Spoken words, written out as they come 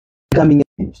coming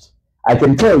in. I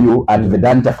can tell you at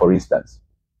Vendeta, for instance,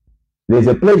 there's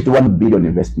a pledged 1 billion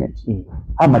investment.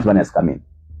 How much money has come in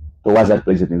towards that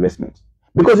pledged investment?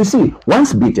 Because you see,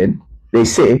 once beaten, they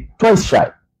say twice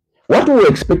shy. What we were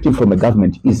expecting from a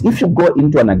government is if you go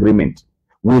into an agreement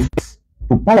with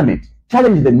to Parliament,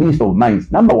 challenge the Minister of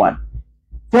Mines. Number one,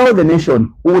 tell the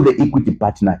nation who the equity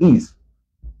partner is.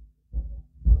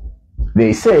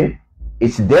 They say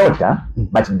it's Delta,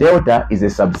 but Delta is a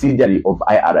subsidiary of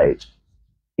IRH.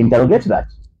 Interrogate that.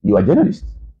 You are journalists.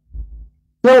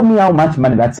 Tell me how much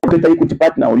money that's the equity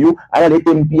partner or you are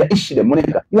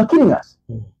killing us.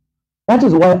 That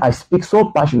is why I speak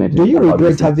so passionately. Do you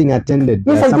regret having attended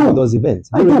some of those events?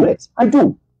 I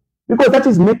do. Because that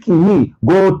is making me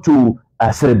go to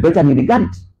celebrate and regard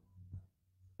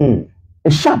it. A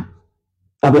sham.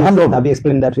 Have you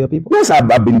explained that to your people? Yes, I've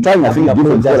been trying. I think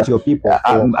apologize to your people.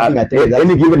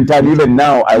 Any given time, even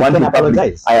now, I want to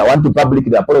apologize. I want to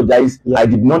publicly apologize. Yeah. I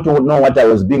did not know what I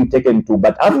was being taken to,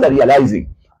 but after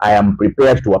realizing, I am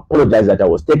prepared to apologize that I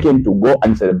was taken to go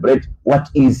and celebrate what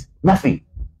is nothing.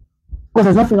 Because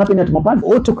there's nothing happening at Mopani.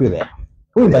 Who took you there?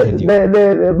 Who invited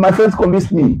you? My friends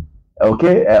convinced me.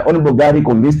 Okay, Honorable Gary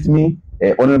convinced me.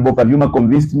 Honorable Kavuma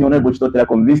convinced me. Honorable Chitotela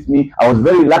convinced me. I was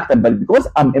very reluctant, but because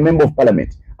I'm a member of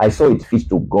Parliament, I saw it fit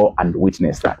to go and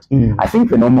witness that. I think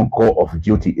the normal core of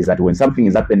duty is that when something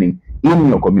is happening in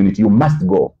your community, you must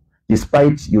go,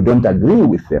 despite you don't agree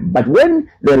with them. But when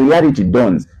the reality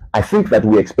dawns, I think that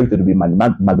we expected to be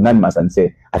magnanimous and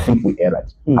say, I think we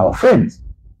erred. Our friends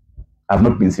have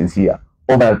not been sincere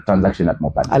over a transaction at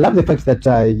Mopani. I love the fact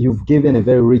that you've given a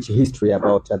very rich history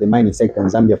about the mining sector in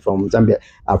Zambia from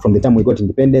the time we got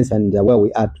independence and where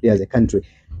we are today as a country.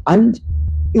 And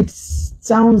it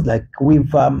sounds like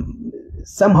we've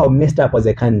somehow messed up as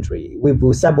a country. We've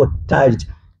sabotaged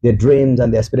the dreams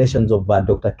and the aspirations of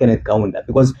Dr. Kenneth Kaunda,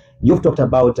 because you've talked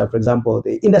about, for example,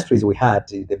 the industries we had,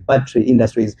 the battery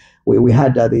industries, we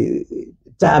had the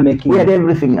tire making. We had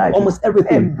everything. Almost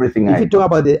everything. If you talk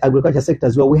about the agriculture sector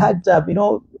as well, we had,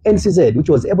 NCZ, which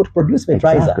was able to produce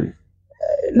fertilizer. Exactly.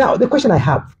 Now, the question I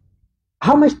have,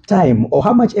 how much time or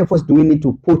how much effort do we need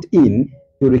to put in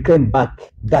to reclaim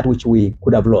back that which we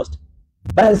could have lost?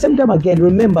 But at the same time, again,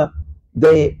 remember,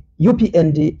 the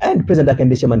UPND and President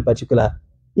Akandeshima in particular,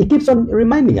 he keeps on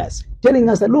reminding us, telling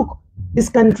us that, look, this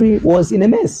country was in a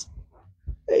mess.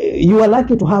 You are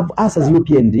lucky to have us as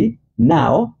UPND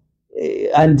now,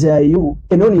 and you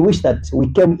can only wish that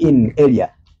we came in earlier,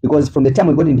 because from the time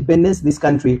we got independence, this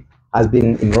country has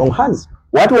been in wrong hands.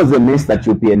 What was the mess that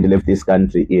UPND left this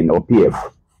country in, or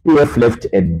PF? PF left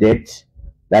a debt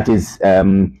that is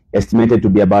estimated to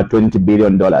be about $20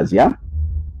 billion, yeah?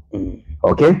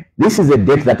 Okay? This is a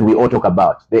debt that we all talk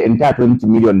about. The entire 20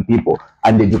 million people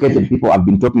and educated people have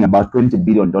been talking about $20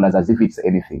 billion as if it's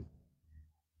anything.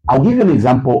 I'll give you an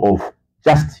example of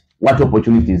just what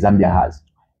opportunities Zambia has.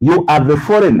 You are the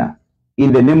foreigner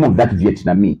in the name of that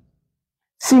Vietnamese,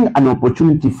 seeing an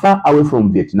opportunity far away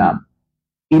from Vietnam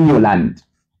in your land.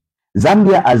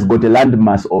 Zambia has got a land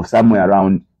mass of somewhere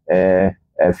around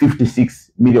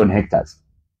 56 million hectares.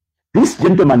 This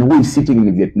gentleman who is sitting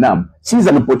in Vietnam sees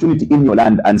an opportunity in your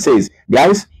land and says,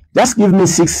 guys, just give me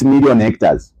 6 million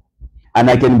hectares and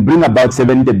I can bring about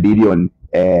 $70 billion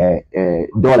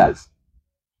dollars.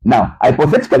 Now,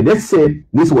 hypothetically, let's say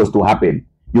this was to happen.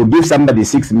 You give somebody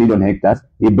 6 million hectares,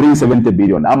 he brings 70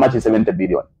 billion. How much is 70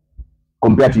 billion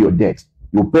compared to your debt?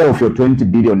 You pay off your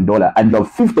 $20 billion and your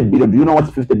 50 billion. Do you know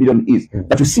what 50 billion is?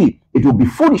 But you see, it would be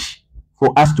foolish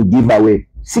for us to give away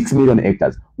 6 million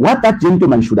hectares. What that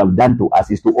gentleman should have done to us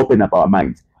is to open up our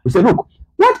minds. We say, look,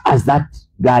 what has that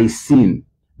guy seen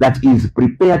that is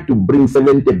prepared to bring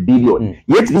 70 billion?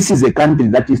 Yet this is a country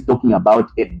that is talking about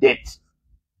a debt.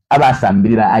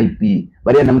 Abasambira IP,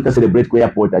 but then I'm to celebrate the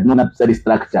airport. I don't have to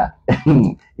structure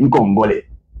in Congole.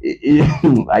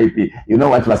 IP. You know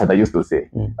what Basata used to say?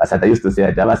 Basata used to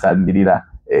say,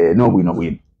 no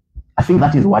win. I think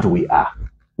that is what we are.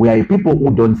 We are a people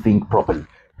who don't think properly.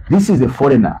 This is a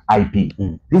foreigner IP.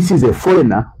 This is a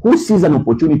foreigner who sees an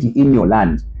opportunity in your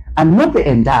land, and not the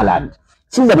entire land.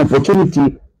 Sees an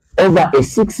opportunity over a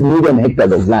 6 million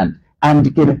hectares of land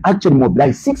and can actually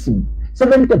mobilize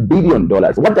 $70 billion.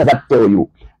 What does that tell you?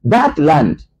 That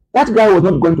land, that guy was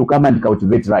not going to come and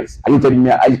cultivate rice. Are you telling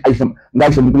me I should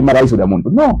rice with a month?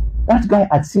 No, that guy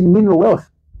had seen mineral wealth.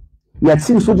 He had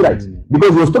seen sujilite,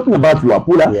 because he was talking about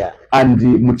Luapula and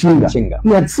Muchinga. He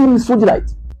had seen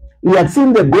sujilite. He had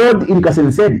seen the gold in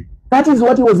Kasensedi. That is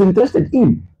what he was interested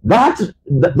in.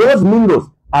 Those minerals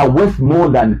are worth more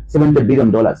than $70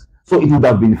 billion. So it would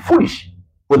have been foolish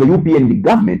for the UPND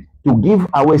government to give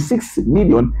away 6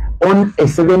 million on a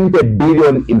 70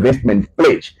 billion investment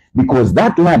pledge, because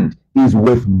that land is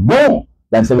worth more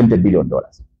than $70 billion.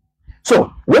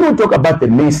 So when we talk about the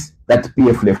mess that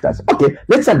PF left us, okay,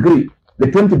 let's agree the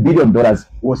 $20 billion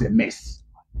was a mess.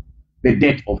 The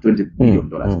debt of $20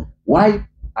 billion. Why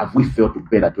have we failed to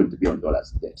pay that $20 billion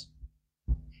debt?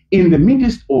 In the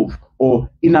midst of, or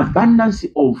in abundance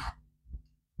of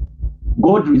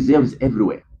gold reserves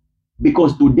everywhere.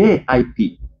 Because today,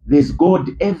 IP, there's gold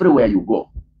everywhere you go.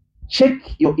 Check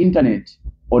your internet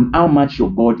on how much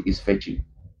your gold is fetching.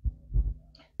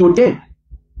 Today,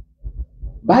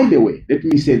 by the way, let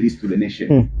me say this to the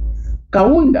nation.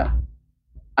 Kaunda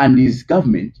and his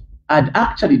government had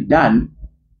actually done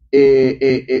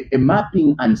a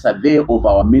mapping and survey of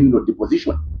our mineral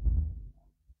deposition.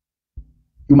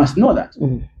 You must know that.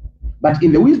 But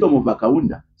in the wisdom of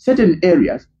Kaunda, certain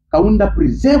areas, Kaunda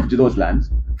preserved those lands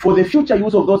for the future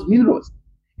use of those minerals.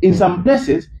 In some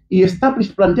places, he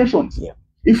established plantations.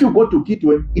 If you go to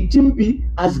Kitwe, Itimpi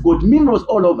has got minerals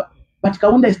all over, but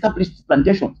Kaunda established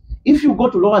plantations. If you go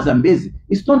to Lower Zambezi,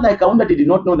 it's not like Kaunda did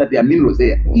not know that there are minerals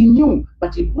there. He knew,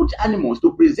 but he put animals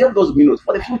to preserve those minerals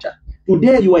for the future.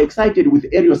 Today, you are excited with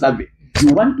aerial survey.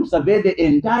 You want to survey the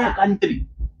entire country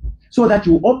so that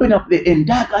you open up the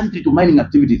entire country to mining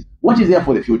activities. What is there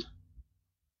for the future?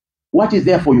 What is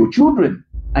there for your children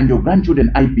and your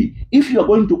grandchildren, IP? If you are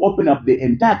going to open up the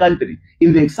entire country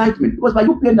in the excitement, because by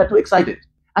UPN are too excited,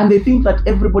 and they think that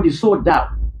everybody is so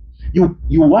down. You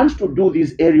want to do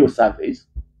these aerial surveys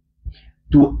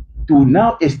to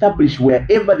now establish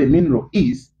wherever the mineral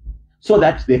is, so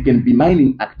that there can be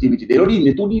mining activity.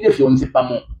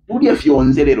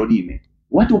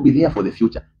 What will be there for the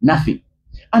future? Nothing.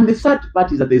 And the third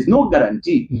part is that there's no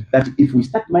guarantee that if we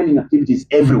start mining activities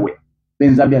everywhere,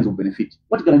 then Zambians will benefit.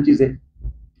 What guarantee is it?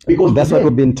 Because that's what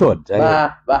we've been taught.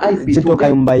 Zito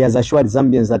Kayumba has assured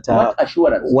Zambians that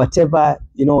whatever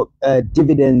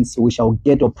dividends we shall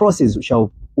get or process we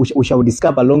shall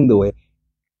discover along the way,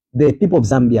 the people of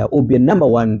Zambia will be a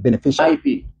 #1 beneficiary.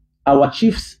 IP. Our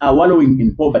chiefs are wallowing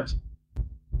in poverty.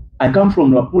 I come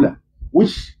from Luapula.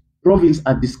 Which province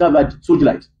has discovered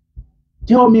sojilite?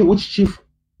 Tell me which chief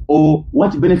or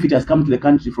what benefit has come to the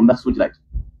country from that sojilite,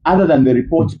 other than the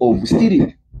reports of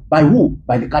stealing. By who?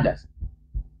 By the cadres.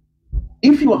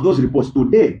 If you have those reports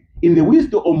today, in the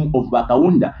wisdom of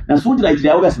Kaunda, now sojilite they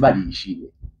always bad,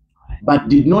 but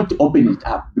did not open it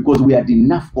up because we had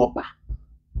enough copper.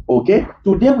 Okay?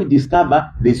 Today we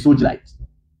discover the sojilite.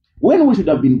 When we should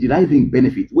have been deriving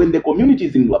benefit, when the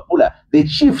communities in Luapula, the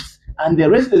chiefs and the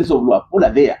residents of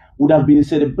Luapula there would have been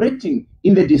celebrating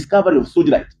in the discovery of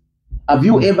sojilite. Have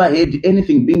you ever heard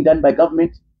anything being done by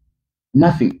government?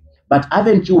 Nothing. But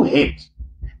haven't you heard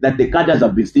that the cadres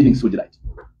have been stealing sojilite?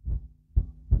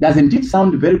 Doesn't it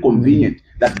sound very convenient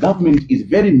that government is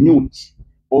very mute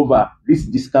over this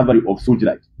discovery of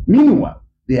sojilite? Meanwhile,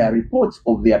 there are reports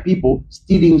of their people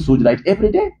stealing sojilite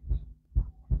every day.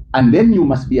 And then you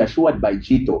must be assured by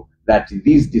Jito that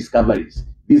these discoveries,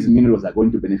 these minerals are going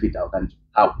to benefit our country.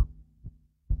 How?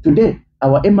 Today,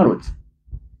 our emerald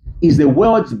is the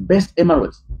world's best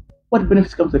emerald. What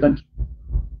benefits come to the country?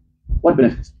 What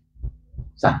benefits?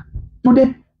 Sir,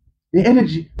 today, the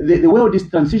energy, the world is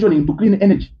transitioning to clean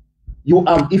energy.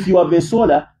 If you have a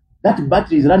solar, that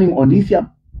battery is running on lithium.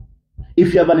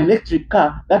 If you have an electric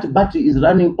car, that battery is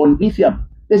running on lithium.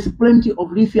 There's plenty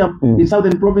of lithium in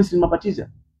southern province in Mapatizia.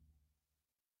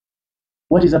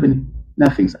 What is happening?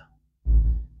 Nothing, sir.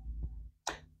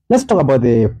 Let's talk about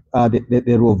the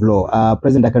rule of law.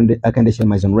 President Akande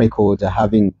Shelma is on record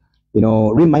having,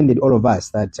 reminded all of us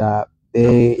that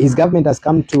his government has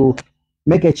come to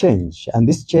make a change, and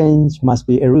this change must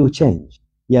be a real change.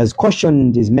 He has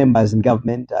cautioned his members in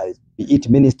government, be it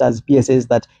ministers, PSS,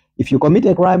 that if you commit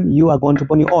a crime, you are going to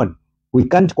put your own. We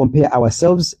can't compare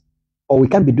ourselves, or we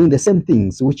can't be doing the same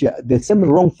things, the same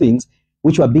wrong things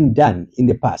which were being done in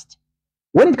the past.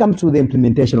 When it comes to the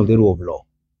implementation of the rule of law,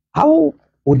 how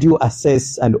would you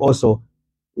assess and also,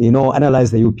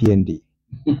 analyze the UPND?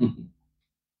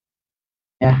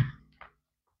 Yeah.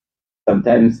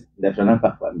 Sometimes that's not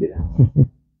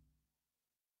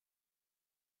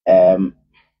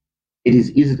it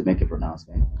is easy to make a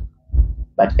pronouncement,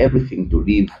 but everything to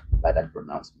live by that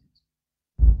pronouncement.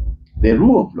 The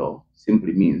rule of law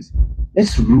simply means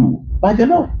let's rule by the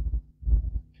law.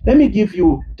 Let me give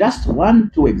you just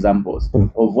 1-2 examples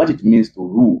of what it means to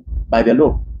rule by the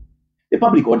law. The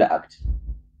Public Order Act.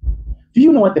 Do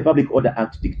you know what the Public Order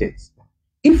Act dictates?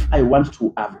 If I want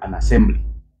to have an assembly,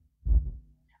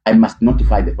 I must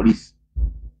notify the police.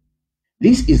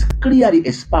 This is clearly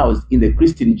espoused in the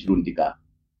Christine Chirundika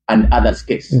and others'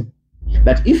 case.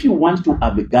 that if you want to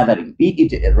have a gathering, be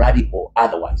it a rally or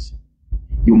otherwise,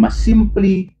 you must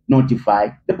simply notify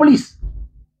the police.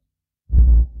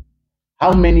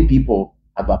 How many people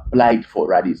have applied for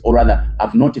rallies, or rather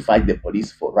have notified the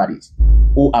police for rallies,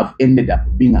 who have ended up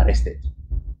being arrested?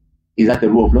 Is that the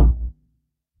rule of law?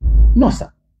 No,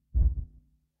 sir.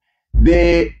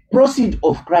 The proceed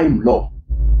of crime law,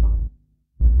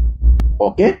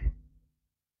 okay,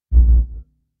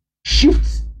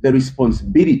 shifts the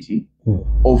responsibility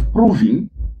of proving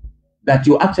that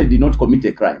you actually did not commit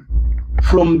a crime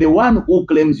from the one who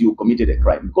claims you committed a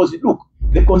crime. Because look,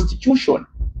 the Constitution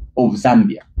of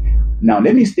Zambia. Now,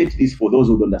 let me state this for those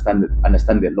who don't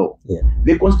understand the law. Yeah.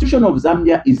 The Constitution of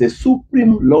Zambia is the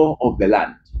supreme law of the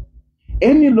land.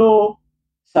 Any law,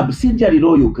 subsidiary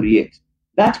law you create,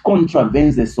 that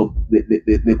contravenes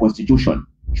the Constitution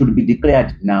should be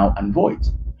declared null and void.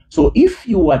 So if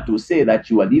you were to say that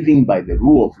you are living by the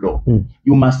rule of law,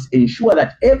 you must ensure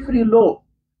that every law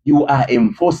you are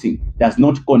enforcing does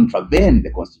not contravene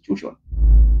the Constitution.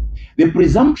 The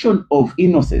presumption of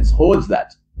innocence holds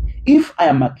that if I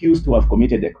am accused to have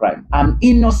committed a crime, I'm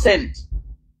innocent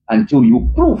until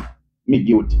you prove me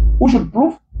guilty. Who should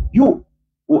prove? You,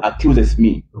 who accuses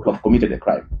me to have committed a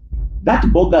crime.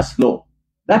 That bogus law,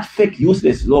 that fake,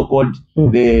 useless law called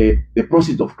the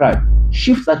proceeds of crime,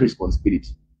 shifts that responsibility.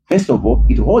 First of all,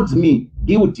 it holds me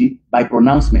guilty by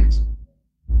pronouncement.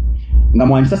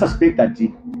 Ngamwanisa suspect that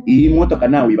motoka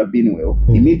now we have been well,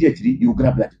 immediately you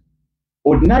grab that.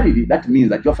 Ordinarily, that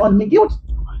means that you have found me guilty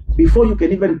before you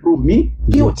can even prove me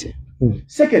guilty.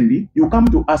 Secondly, you come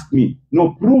to ask me,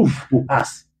 no, prove to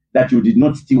us that you did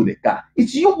not steal the car.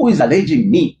 It's you who is alleging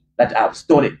me that I have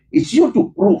stolen. It's you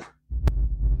to prove.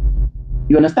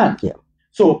 You understand? Yeah.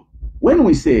 So when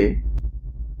we say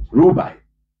rule by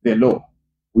the law,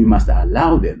 we must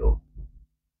allow the law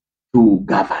to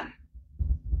govern.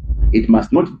 It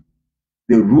must not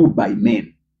be ruled by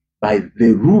men, by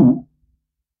the rule,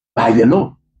 by the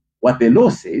law. What the law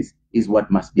says is what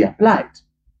must be applied.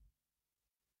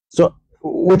 So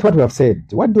with what we have said,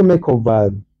 what do you make of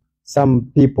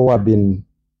some people who have been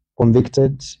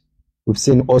convicted? We've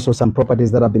seen also some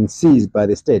properties that have been seized by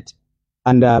the state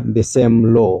under the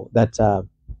same law that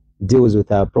deals with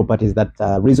properties that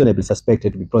are reasonably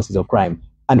suspected to be proceeds of crime.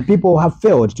 And people have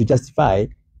failed to justify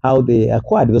how they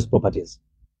acquired those properties.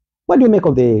 What do you make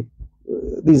of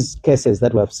these cases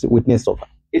that we have witnessed so far?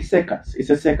 It's circus. It's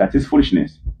a circus. It's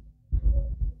foolishness.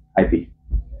 I think.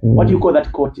 What do you call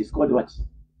that court? It's called what?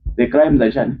 The crimes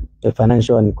agent. The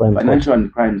Financial and Crimes Court. Financial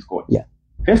and Crimes Court. Yeah.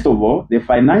 First of all, the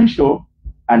Financial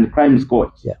and Crimes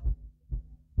Court